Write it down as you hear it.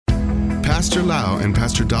Pastor Lau and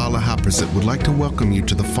Pastor Dala Haprasit would like to welcome you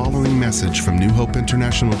to the following message from New Hope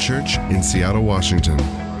International Church in Seattle, Washington.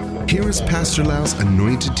 Here is Pastor Lau's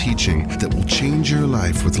anointed teaching that will change your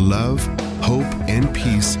life with love, hope, and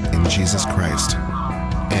peace in Jesus Christ.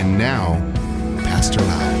 And now, Pastor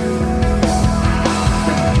Lau.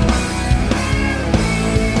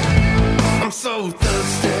 I'm so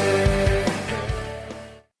thirsty.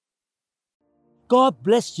 God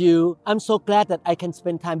bless you. I'm so glad that I can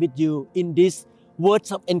spend time with you in these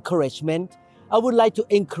words of encouragement. I would like to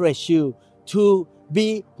encourage you to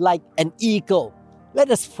be like an eagle.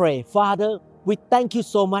 Let us pray. Father, we thank you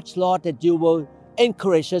so much, Lord, that you will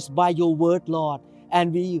encourage us by your word, Lord.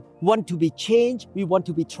 And we want to be changed. We want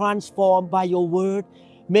to be transformed by your word.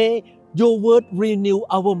 May your word renew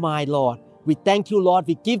our mind, Lord. We thank you, Lord.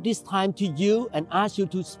 We give this time to you and ask you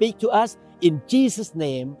to speak to us in Jesus'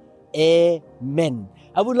 name. Amen.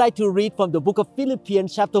 I would like to read from the book of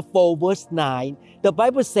Philippians chapter 4 verse 9. The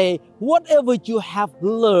Bible says, whatever you have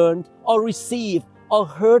learned or received or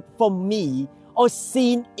heard from me or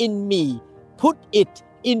seen in me, put it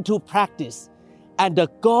into practice, and the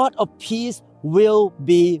God of peace will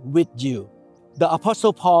be with you. The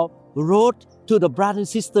Apostle Paul wrote to the brothers and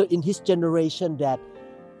sisters in his generation that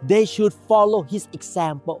they should follow his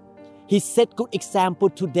example. He set good example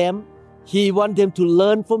to them. He wants them to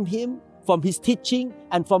learn from him, from his teaching,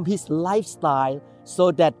 and from his lifestyle,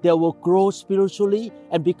 so that they will grow spiritually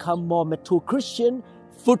and become more mature Christian,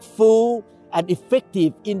 fruitful, and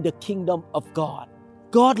effective in the kingdom of God.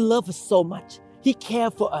 God loves us so much. He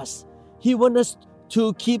cares for us. He wants us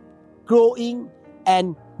to keep growing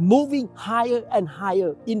and moving higher and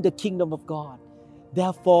higher in the kingdom of God.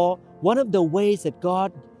 Therefore, one of the ways that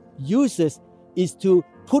God uses is to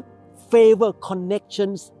put favor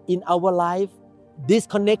connections in our life. These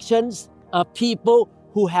connections are people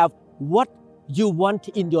who have what you want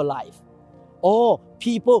in your life, or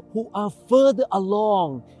people who are further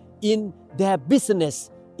along in their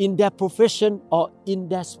business, in their profession, or in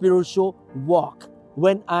their spiritual walk.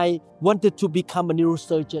 When I wanted to become a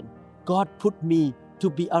neurosurgeon, God put me to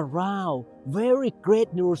be around very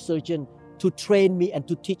great neurosurgeon to train me and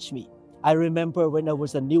to teach me. I remember when I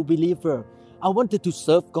was a new believer, I wanted to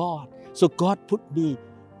serve God. So God put me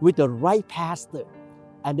with the right pastor.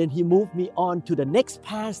 And then he moved me on to the next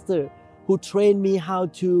pastor who trained me how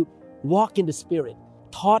to walk in the Spirit,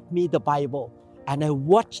 taught me the Bible. And I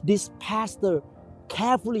watched this pastor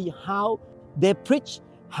carefully, how they preach,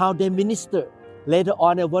 how they minister. Later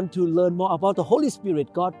on, I want to learn more about the Holy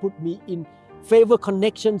Spirit. God put me in favor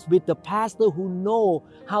connections with the pastor who know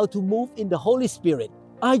how to move in the Holy Spirit.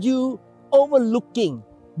 Are you overlooking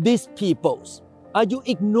these peoples? Are you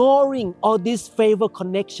ignoring all these favor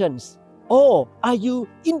connections? Or are you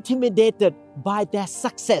intimidated by their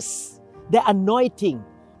success, their anointing,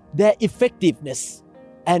 their effectiveness?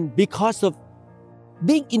 And because of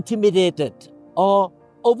being intimidated or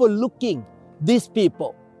overlooking these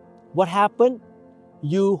people, what happened?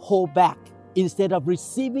 You hold back instead of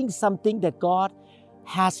receiving something that God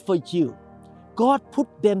has for you. God put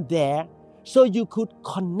them there so you could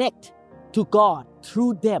connect to God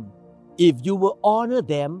through them. If you will honor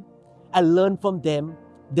them and learn from them,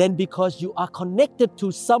 then because you are connected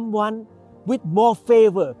to someone with more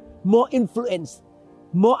favor, more influence,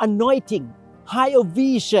 more anointing, higher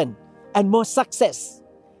vision, and more success,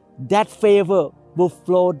 that favor will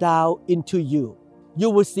flow down into you. You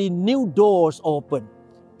will see new doors open,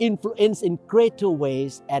 influence in greater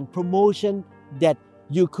ways, and promotion that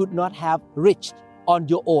you could not have reached on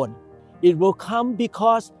your own. It will come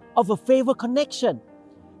because of a favor connection.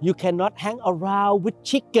 You cannot hang around with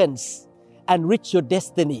chickens and reach your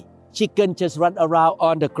destiny. Chickens just run around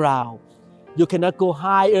on the ground. You cannot go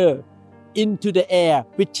higher into the air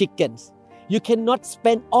with chickens. You cannot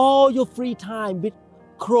spend all your free time with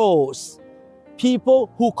crows.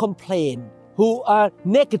 People who complain, who are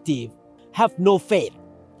negative, have no faith.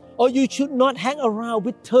 Or you should not hang around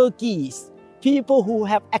with turkeys, people who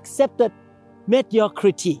have accepted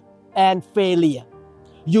mediocrity and failure.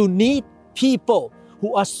 You need people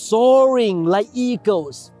who are soaring like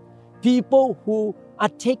eagles, people who are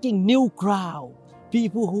taking new ground,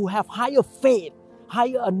 people who have higher faith,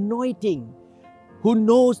 higher anointing, who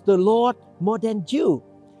knows the Lord more than you,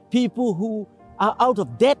 people who are out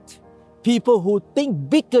of debt, people who think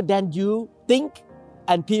bigger than you think,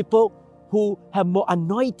 and people who have more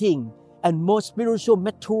anointing and more spiritual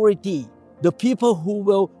maturity, the people who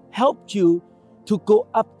will help you to go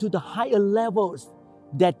up to the higher levels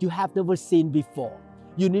that you have never seen before.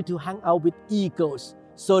 You need to hang out with eagles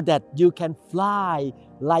so that you can fly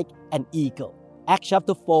like an eagle. Acts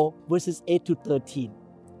chapter 4, verses 8 to 13.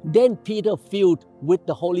 Then Peter, filled with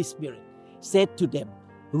the Holy Spirit, said to them,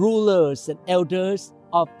 rulers and elders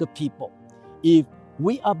of the people, if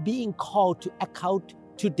we are being called to account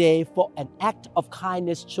today for an act of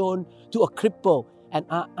kindness shown to a cripple and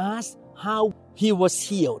are asked how he was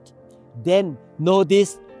healed, then know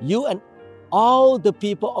this, you and all the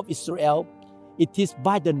people of Israel, it is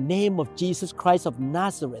by the name of Jesus Christ of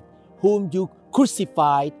Nazareth, whom you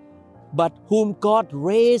crucified, but whom God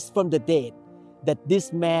raised from the dead, that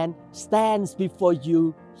this man stands before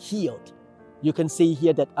you healed. You can see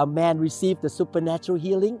here that a man received the supernatural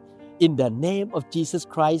healing in the name of Jesus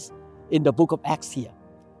Christ in the book of Acts here.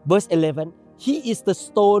 Verse 11, he is the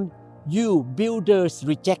stone you builders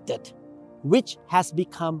rejected, which has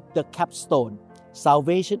become the capstone.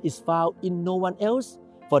 Salvation is found in no one else,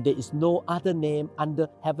 for there is no other name under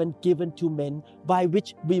heaven given to men by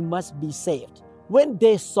which we must be saved. When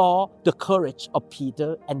they saw the courage of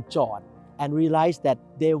Peter and John and realized that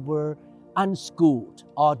they were unschooled,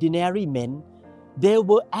 ordinary men, they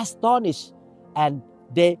were astonished, and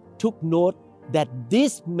they took note that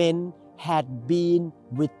these men had been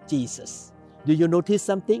with Jesus. Do you notice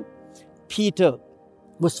something? Peter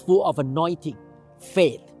was full of anointing,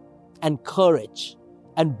 faith, and courage,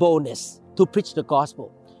 and boldness to preach the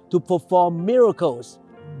gospel, to perform miracles.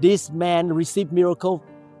 This man received miracles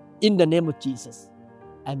in the name of Jesus.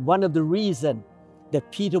 And one of the reasons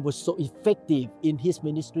that Peter was so effective in his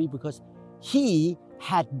ministry because he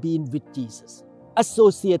had been with Jesus,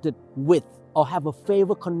 associated with or have a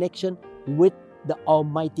favor connection with the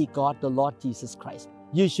Almighty God, the Lord Jesus Christ.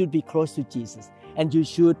 You should be close to Jesus, and you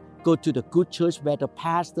should go to the good church where the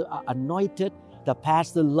pastor are anointed, the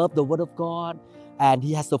pastor loves the Word of God, and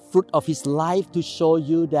he has the fruit of his life to show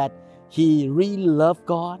you that he really loves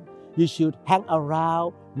God. You should hang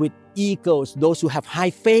around with eagles, those who have high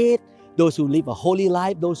faith, those who live a holy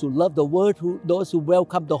life, those who love the Word, those who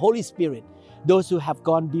welcome the Holy Spirit, those who have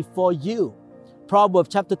gone before you. Proverbs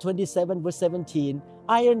chapter 27 verse 17,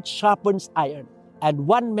 iron sharpens iron, and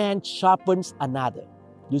one man sharpens another.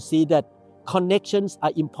 You see that connections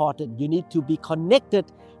are important. You need to be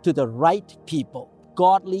connected to the right people,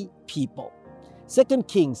 godly people. 2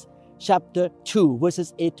 Kings chapter 2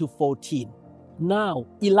 verses 8 to 14. Now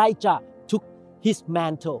Elijah took his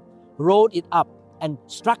mantle, rolled it up, and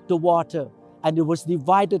struck the water, and it was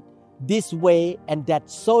divided this way and that,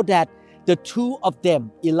 so that the two of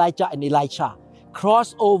them, Elijah and Elisha,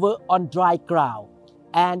 crossed over on dry ground.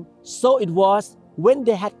 And so it was, when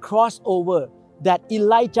they had crossed over, that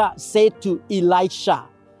Elijah said to Elisha,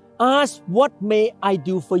 ask, what may I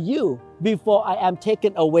do for you before I am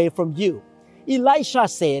taken away from you? Elisha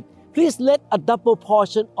said, please let a double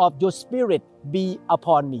portion of your spirit be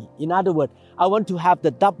upon me. In other words, I want to have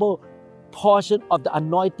the double portion of the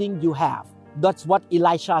anointing you have. That's what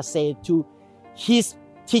Elisha said to his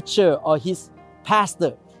teacher or his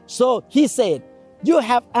pastor. So he said, you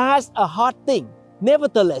have asked a hard thing.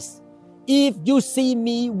 Nevertheless, if you see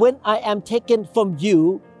me when I am taken from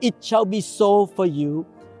you, it shall be so for you.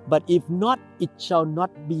 But if not, it shall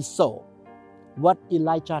not be so. What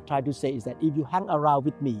Elijah tried to say is that if you hang around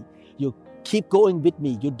with me, you keep going with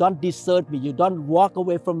me, you don't desert me, you don't walk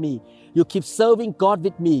away from me, you keep serving God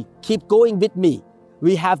with me, keep going with me,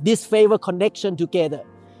 we have this favor connection together.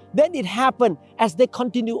 Then it happened as they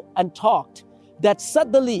continued and talked, that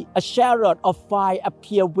suddenly a chariot of fire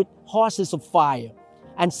appeared with horses of fire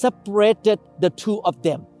and separated the two of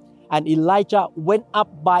them. And Elijah went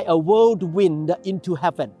up by a whirlwind into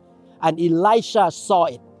heaven. And Elisha saw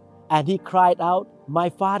it, and he cried out, my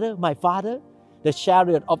father, the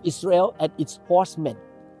chariot of Israel and its horsemen.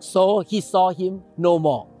 So he saw him no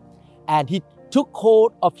more. And he took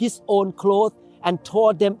hold of his own clothes and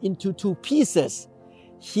tore them into two pieces.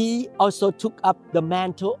 He also took up the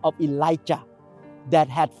mantle of Elijah that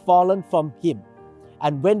had fallen from him,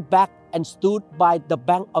 and went back and stood by the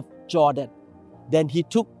bank of Jordan. Then he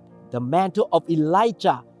took the mantle of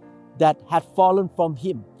Elijah that had fallen from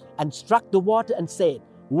him, and struck the water and said,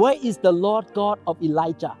 where is the Lord God of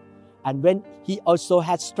Elijah? And when he also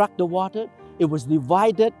had struck the water, it was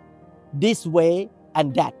divided this way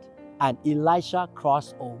and that, and Elisha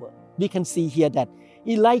crossed over. We can see here that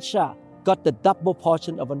Elisha got the double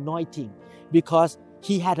portion of anointing because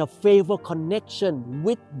he had a favor connection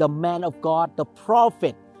with the man of God, the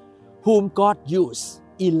prophet, whom God used,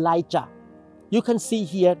 Elijah. You can see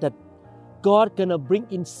here that God gonna bring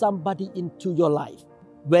in somebody into your life,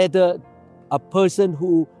 whether a person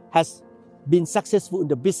who has been successful in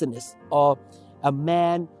the business, or a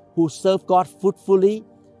man who served God fruitfully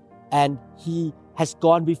and he has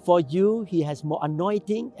gone before you, he has more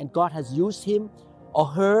anointing and God has used him or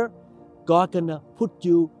her. God gonna put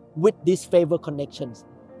you with these favor connections.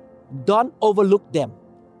 Don't overlook them.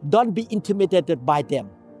 Don't be intimidated by them,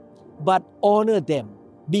 but honor them.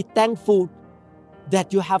 Be thankful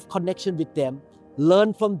that you have connection with them.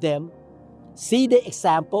 Learn from them. See the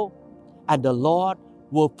example, and the Lord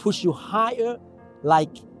will push you higher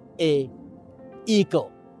like an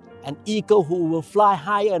eagle who will fly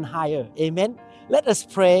higher and higher. Amen. Let us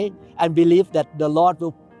pray and believe that the Lord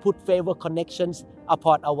will put favor connections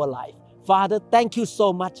upon our life. Father, thank you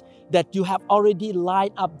so much that you have already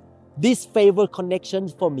lined up these favor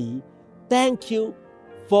connections for me. Thank you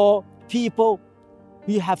for people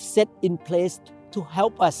you have set in place to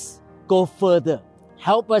help us go further.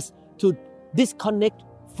 Help us to disconnect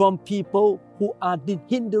from people who are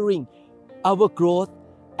hindering our growth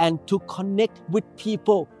and to connect with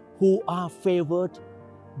people who are favored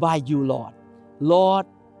by you, Lord. Lord,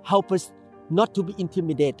 help us not to be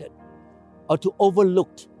intimidated or to overlook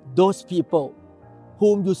those people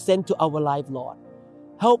whom you send to our life, Lord.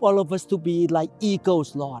 Help all of us to be like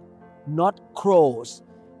eagles, Lord, not crows,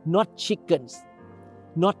 not chickens,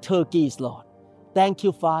 not turkeys, Lord. Thank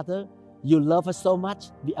you, Father. You love us so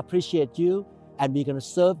much. We appreciate you, and we're going to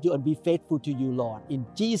serve you and be faithful to you, Lord. In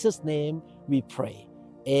Jesus' name we pray.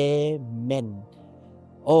 Amen.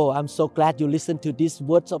 Oh, I'm so glad you listened to these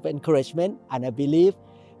words of encouragement, and I believe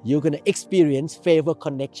you're going to experience favor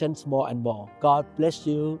connections more and more. God bless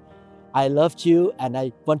you. I loved you, and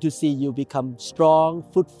I want to see you become strong,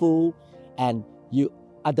 fruitful, and you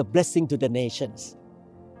are the blessing to the nations.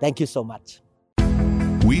 Thank you so much.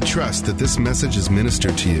 We trust that this message is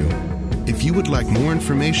ministered to you. If you would like more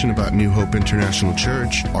information about New Hope International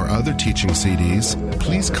Church or other teaching CDs,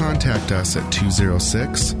 please contact us at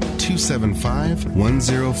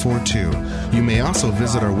 206-275-1042. You may also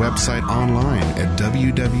visit our website online at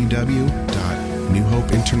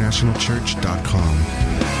www.newhopeinternationalchurch.com.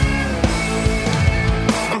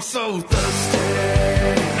 I'm so thirsty.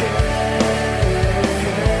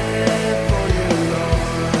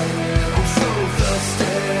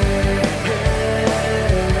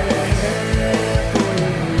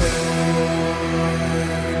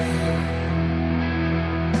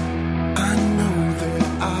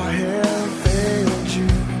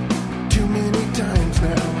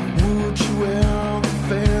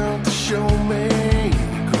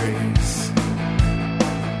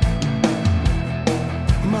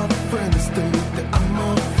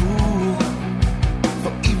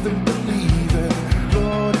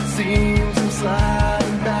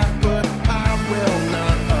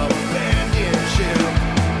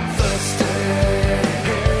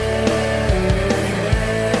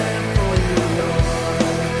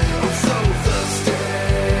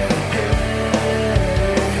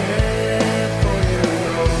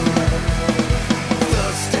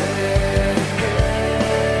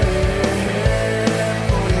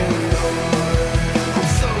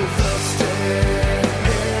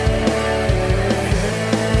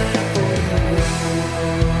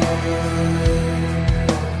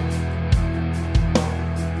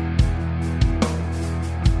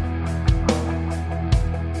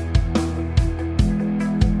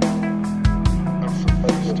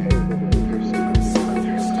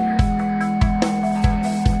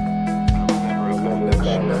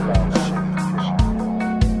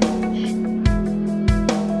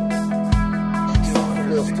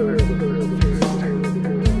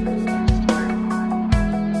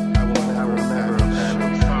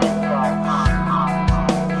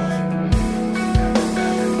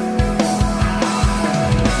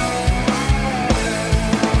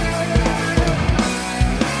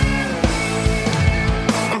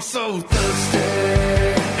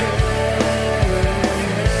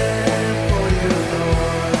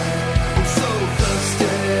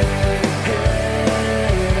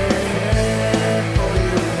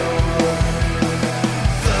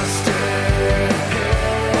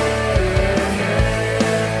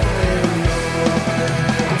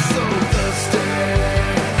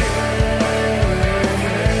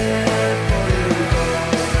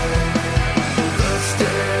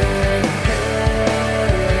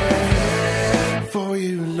 For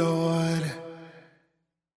you.